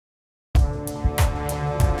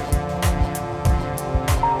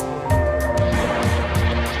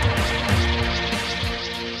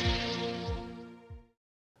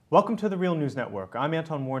Welcome to the Real News Network. I'm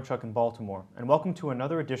Anton Warrenchuk in Baltimore, and welcome to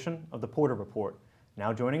another edition of the Porter Report.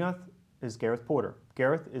 Now joining us is Gareth Porter.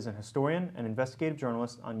 Gareth is an historian and investigative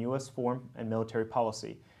journalist on U.S. foreign and military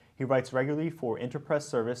policy. He writes regularly for Interpress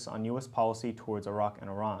Service on U.S. policy towards Iraq and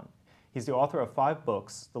Iran. He's the author of 5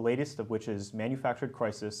 books, the latest of which is Manufactured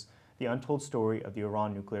Crisis, The Untold Story of the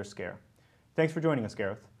Iran Nuclear Scare. Thanks for joining us,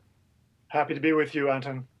 Gareth. Happy to be with you,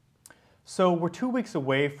 Anton. So we're 2 weeks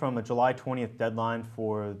away from a July 20th deadline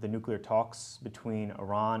for the nuclear talks between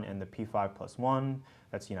Iran and the P5+1.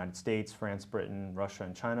 That's the United States, France, Britain, Russia,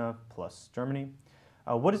 and China, plus Germany.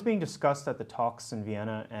 What is being discussed at the talks in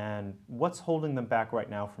Vienna, and what's holding them back right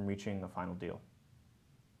now from reaching a final deal?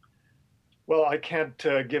 Well, I can't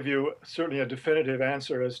give you certainly a definitive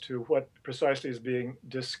answer as to what precisely is being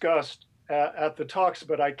discussed at the talks,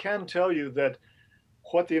 but I can tell you that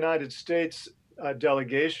what the United States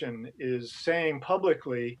delegation is saying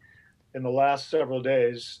publicly in the last several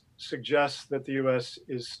days suggests that the U.S.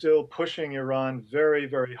 is still pushing Iran very,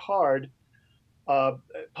 very hard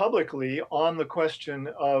publicly on the question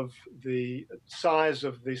of the size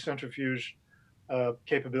of the centrifuge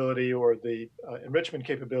capability or the enrichment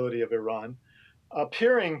capability of Iran,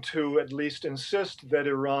 appearing to at least insist that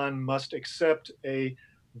Iran must accept a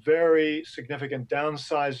very significant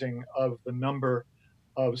downsizing of the number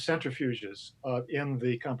of centrifuges in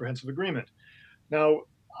the comprehensive agreement. Now,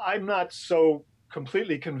 I'm not so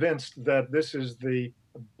completely convinced that this is the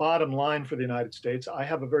bottom line for the United States. I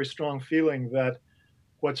have a very strong feeling that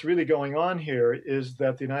what's really going on here is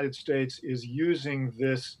that the United States is using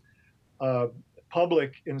this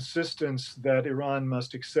public insistence that Iran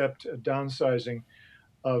must accept a downsizing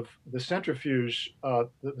of the centrifuge, the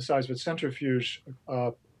size of its centrifuge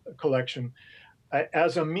collection,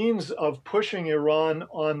 as a means of pushing Iran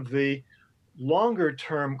on the longer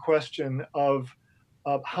term question of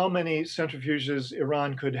how many centrifuges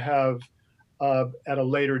Iran could have at a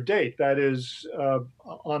later date. That is,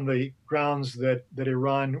 on the grounds that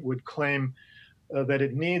Iran would claim that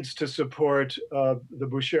it needs to support the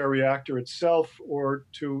Bushehr reactor itself or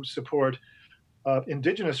to support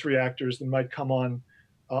indigenous reactors that might come on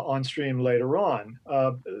stream later on.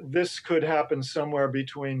 This could happen somewhere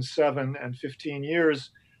between 7 and 15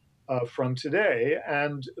 years from today.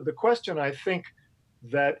 And the question, I think,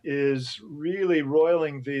 that is really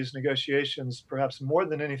roiling these negotiations, perhaps more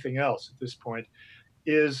than anything else at this point,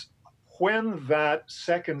 is when that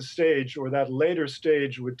second stage or that later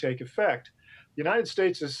stage would take effect. The United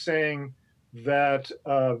States is saying that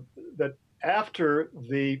that after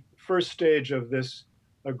the first stage of this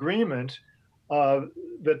agreement, whether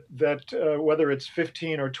it's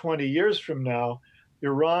 15 or 20 years from now,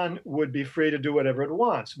 Iran would be free to do whatever it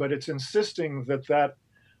wants. But it's insisting that that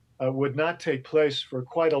would not take place for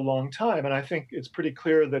quite a long time. And I think it's pretty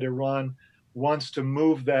clear that Iran wants to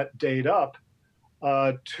move that date up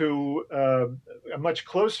to a much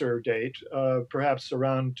closer date, perhaps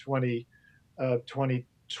around 2020,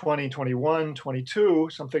 21, 22,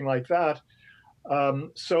 something like that,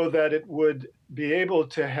 so that it would be able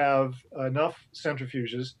to have enough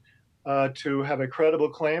centrifuges to have a credible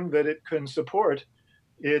claim that it can support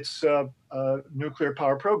its nuclear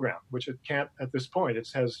power program, which it can't at this point. It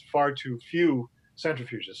has far too few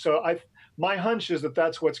centrifuges. So my hunch is that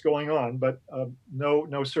that's what's going on, but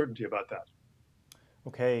no certainty about that.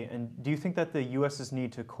 Okay, and do you think that the U.S.'s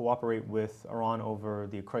need to cooperate with Iran over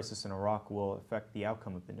the crisis in Iraq will affect the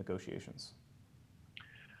outcome of the negotiations?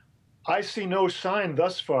 I see no sign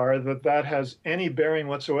thus far that that has any bearing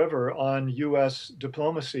whatsoever on U.S.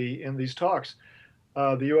 diplomacy in these talks.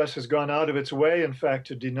 The U.S. has gone out of its way, in fact,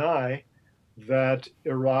 to deny that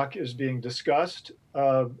Iraq is being discussed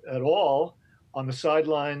at all on the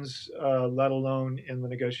sidelines, let alone in the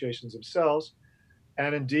negotiations themselves.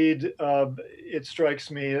 And indeed, it strikes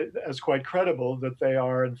me as quite credible that they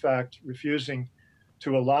are, in fact, refusing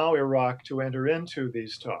to allow Iraq to enter into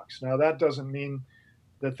these talks. Now, that doesn't mean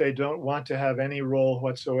that they don't want to have any role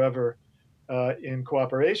whatsoever in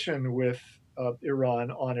cooperation with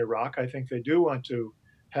Iran on Iraq. I think they do want to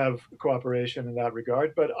have cooperation in that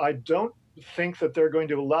regard, but I don't think that they're going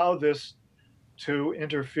to allow this to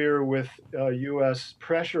interfere with U.S.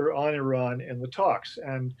 pressure on Iran in the talks,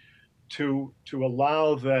 and to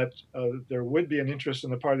allow that there would be an interest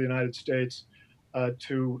on the part of the United States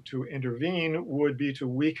to intervene would be to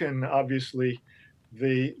weaken, obviously,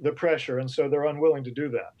 the pressure, and so they're unwilling to do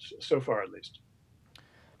that, so far at least.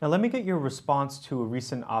 Now let me get your response to a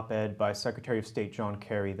recent op-ed by Secretary of State John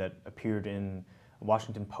Kerry that appeared in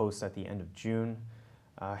Washington Post at the end of June.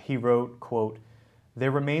 He wrote, quote,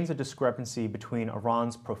 "There remains a discrepancy between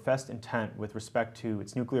Iran's professed intent with respect to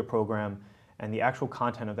its nuclear program and the actual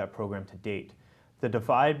content of that program to date. The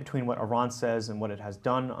divide between what Iran says and what it has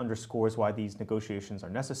done underscores why these negotiations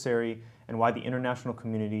are necessary and why the international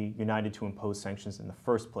community united to impose sanctions in the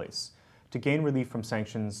first place. To gain relief from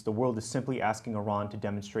sanctions, the world is simply asking Iran to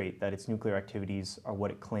demonstrate that its nuclear activities are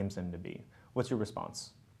what it claims them to be. What's your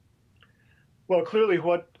response? Well, clearly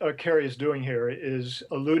what Kerry is doing here is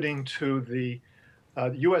alluding to the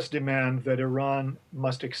U.S. demand that Iran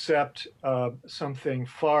must accept something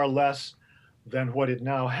far less than what it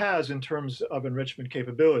now has in terms of enrichment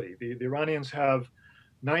capability. The Iranians have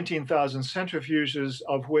 19,000 centrifuges,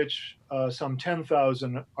 of which some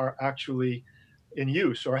 10,000 are actually in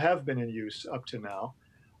use or have been in use up to now.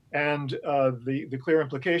 And the clear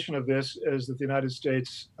implication of this is that the United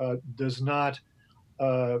States does not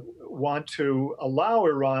want to allow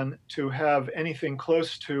Iran to have anything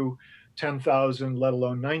close to 10,000, let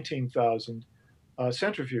alone 19,000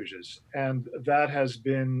 centrifuges. And that has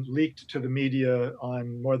been leaked to the media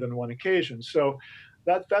on more than one occasion. So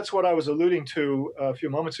that's what I was alluding to a few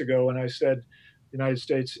moments ago when I said the United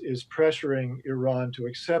States is pressuring Iran to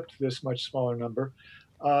accept this much smaller number.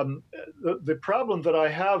 The problem that I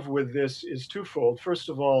have with this is twofold. First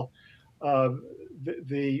of all,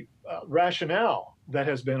 the rationale that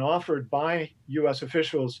has been offered by US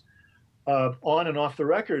officials on and off the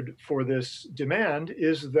record for this demand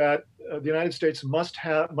is that the United States must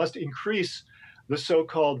increase the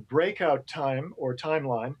so-called breakout time or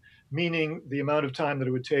timeline, meaning the amount of time that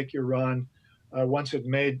it would take Iran once it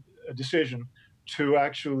made a decision to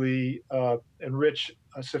actually enrich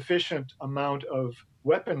a sufficient amount of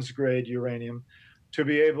weapons-grade uranium to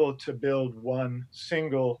be able to build one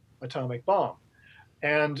single atomic bomb.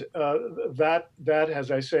 And that,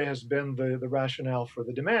 as I say, has been the rationale for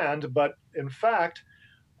the demand. But in fact,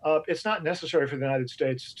 it's not necessary for the United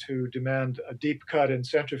States to demand a deep cut in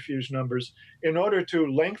centrifuge numbers in order to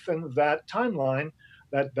lengthen that timeline,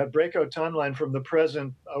 that breakout timeline from the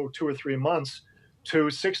present 2 or 3 months to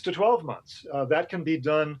 6 to 12 months. That can be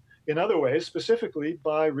done in other ways, specifically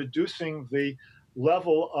by reducing the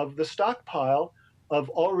level of the stockpile of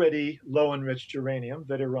already low enriched uranium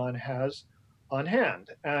that Iran has on hand.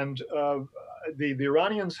 And the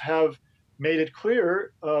Iranians have made it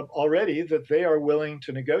clear already that they are willing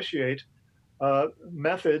to negotiate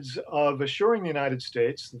methods of assuring the United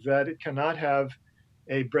States that it cannot have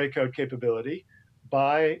a breakout capability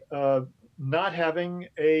by not having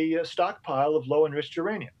a stockpile of low enriched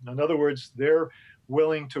uranium. In other words, they're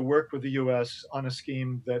willing to work with the US on a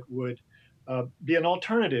scheme that would be an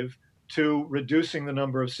alternative to reducing the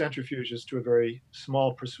number of centrifuges to a very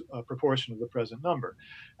small proportion of the present number.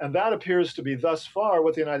 And that appears to be thus far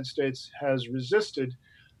what the United States has resisted.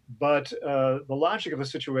 But the logic of the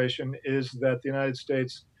situation is that the United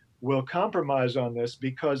States will compromise on this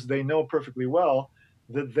because they know perfectly well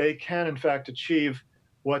that they can, in fact, achieve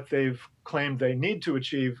what they've claimed they need to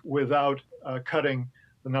achieve without cutting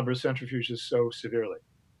the number of centrifuges so severely.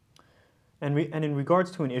 And in regards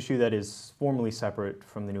to an issue that is formally separate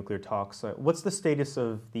from the nuclear talks, what's the status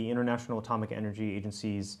of the International Atomic Energy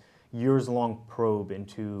Agency's years-long probe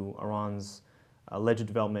into Iran's alleged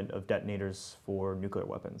development of detonators for nuclear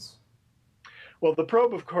weapons? Well, the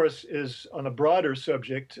probe, of course, is on a broader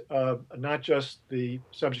subject, not just the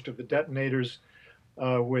subject of the detonators,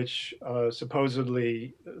 which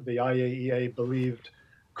supposedly the IAEA believed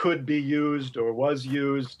could be used or was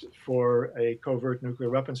used for a covert nuclear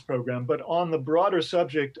weapons program, but on the broader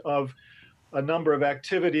subject of a number of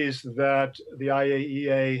activities that the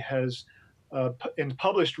IAEA has, in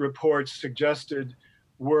published reports, suggested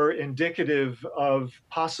were indicative of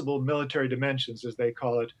possible military dimensions, as they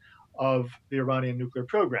call it, of the Iranian nuclear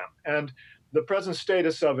program. And the present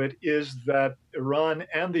status of it is that Iran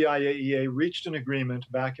and the IAEA reached an agreement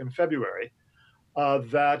back in February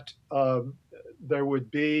that there would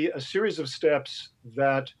be a series of steps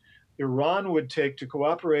that Iran would take to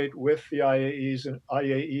cooperate with the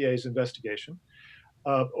IAEA's investigation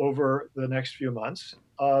over the next few months,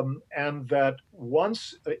 and that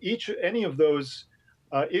once any of those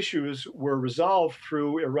issues were resolved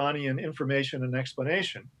through Iranian information and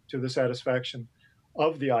explanation to the satisfaction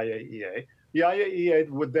of the IAEA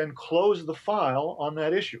would then close the file on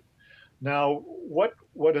that issue. Now,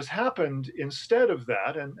 what has happened instead of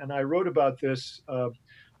that, and I wrote about this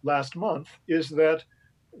last month, is that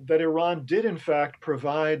Iran did in fact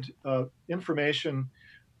provide information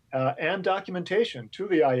and documentation to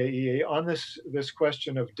the IAEA on this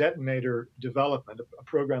question of detonator development, a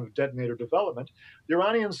program of detonator development. The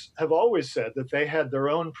Iranians have always said that they had their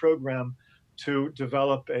own program to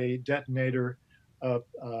develop a detonator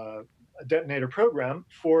program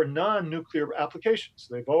for non-nuclear applications.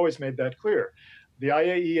 They've always made that clear. the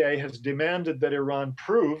IAEA has demanded that Iran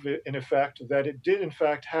prove, in effect, that it did in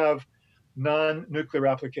fact have non-nuclear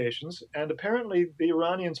applications, and apparently the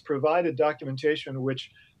Iranians provided documentation which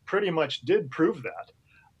pretty much did prove that.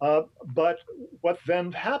 But what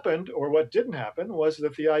then happened, or what didn't happen, was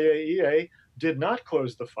that the IAEA did not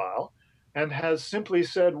close the file and has simply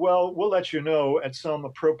said, well, we'll let you know at some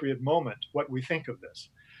appropriate moment what we think of this.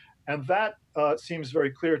 And that seems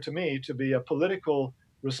very clear to me to be a political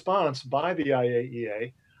response by the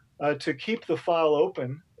IAEA to keep the file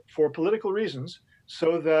open for political reasons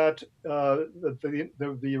so that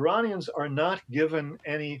the Iranians are not given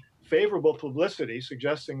any favorable publicity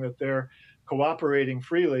suggesting that they're cooperating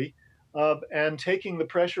freely and taking the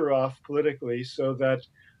pressure off politically so that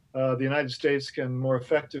the United States can more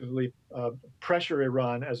effectively pressure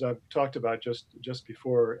Iran, as I've talked about just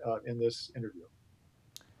before in this interview.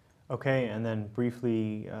 Okay, and then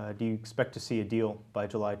briefly, do you expect to see a deal by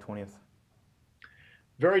July 20th?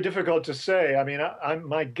 Very difficult to say. I mean,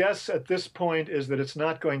 my guess at this point is that it's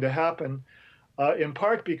not going to happen, in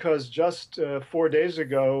part because just 4 days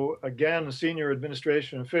ago, again, a senior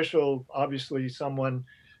administration official, obviously someone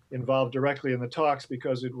involved directly in the talks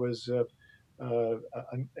because it was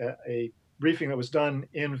a briefing that was done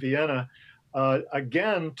in Vienna,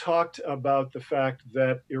 again talked about the fact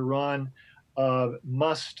that Iran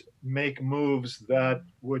must make moves that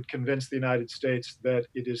would convince the United States that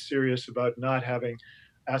it is serious about not having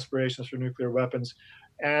aspirations for nuclear weapons.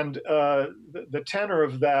 And the tenor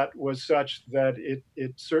of that was such that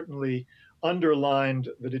it certainly underlined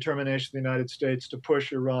the determination of the United States to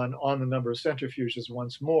push Iran on the number of centrifuges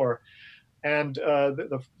once more. And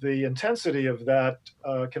the intensity of that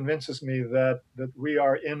convinces me that we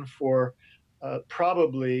are in for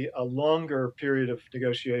probably a longer period of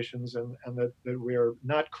negotiations and that we are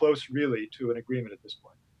not close really to an agreement at this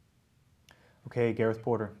point. Okay, Gareth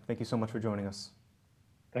Porter, thank you so much for joining us.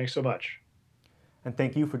 Thanks so much. And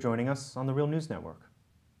thank you for joining us on the Real News Network.